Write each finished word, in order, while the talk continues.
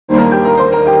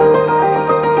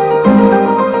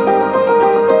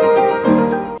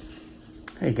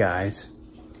guys,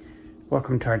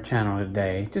 welcome to our channel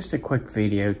today. Just a quick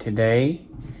video today.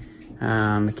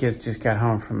 The kids just got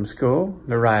home from school.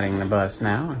 They're riding the bus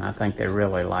now, and I think they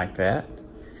really like that.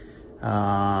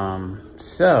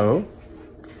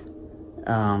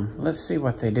 Let's see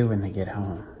what they do when they get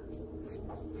home.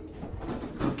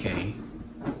 Okay,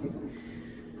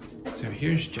 so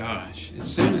here's Josh.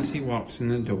 As soon as he walks in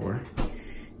the door,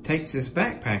 takes his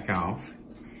backpack off,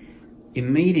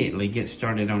 immediately gets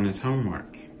started on his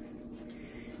homework.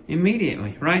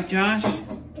 Immediately, right, Josh?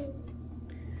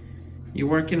 You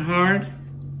working hard?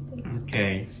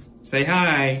 Okay. Say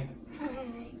hi.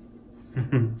 Hi.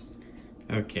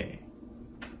 Okay.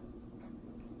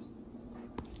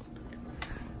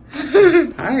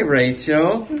 Hi,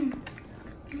 Rachel.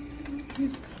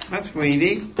 Hi,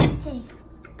 sweetie.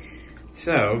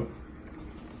 So,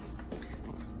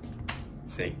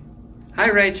 see. Hi,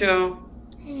 Rachel.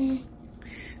 Hey.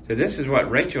 So this is what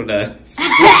Rachel does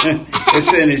as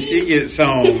soon as she gets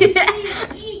home.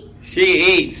 She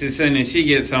eats as soon as she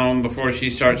gets home before she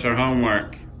starts her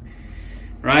homework.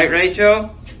 Right,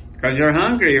 Rachel? Because you're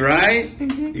hungry, right?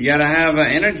 Mm-hmm. You got to have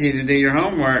energy to do your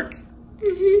homework.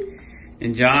 Mm-hmm.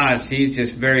 And Josh, he's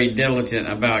just very diligent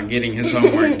about getting his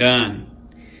homework done.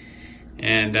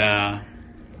 And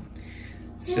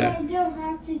so I don't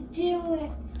have to do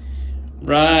it.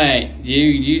 Right.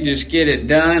 You just get it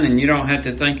done and you don't have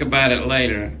to think about it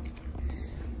later.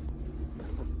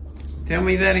 Tell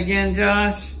me that again,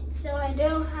 Josh. So I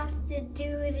don't have to do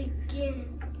it again.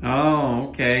 Oh,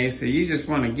 okay. So you just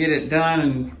want to get it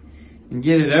done and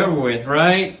get it over with,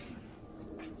 right?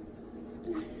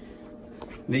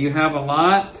 Do you have a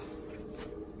lot?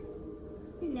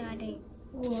 No, I don't.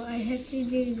 Well, I have to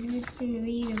do this and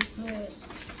read a book.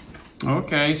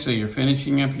 Okay, so you're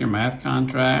finishing up your math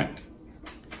contract.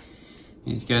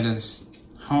 He's got his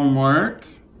homework,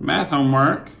 math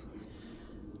homework,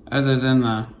 other than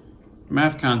the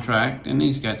math contract, and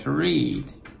he's got to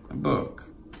read a book.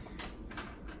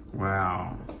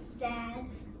 Wow. Dad?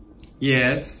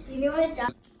 Yes? You know what,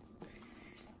 John?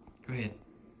 Go ahead.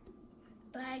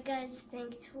 Bye, guys.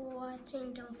 Thanks for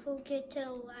watching. Don't forget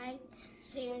to like,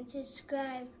 share, and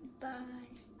subscribe. Bye.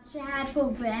 What I had for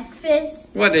breakfast?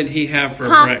 What did he have for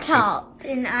breakfast?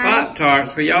 Pop-Tart.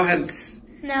 Pop-Tarts. So y'all had...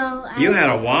 No, You had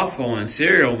a waffle and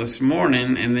cereal this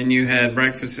morning, and then you had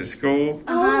breakfast at school?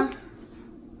 Uh-huh.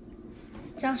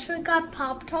 Joshua got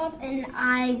Pop-Tart, and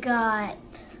I got...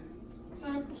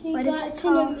 What is it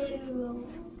called?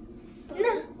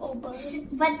 No,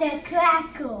 but the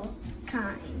crackle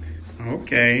kind.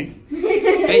 Okay.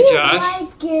 Hey, Josh. I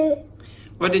like it.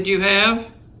 What did you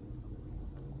have?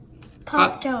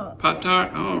 Pop-Tart.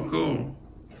 Pop-Tart? Oh, cool.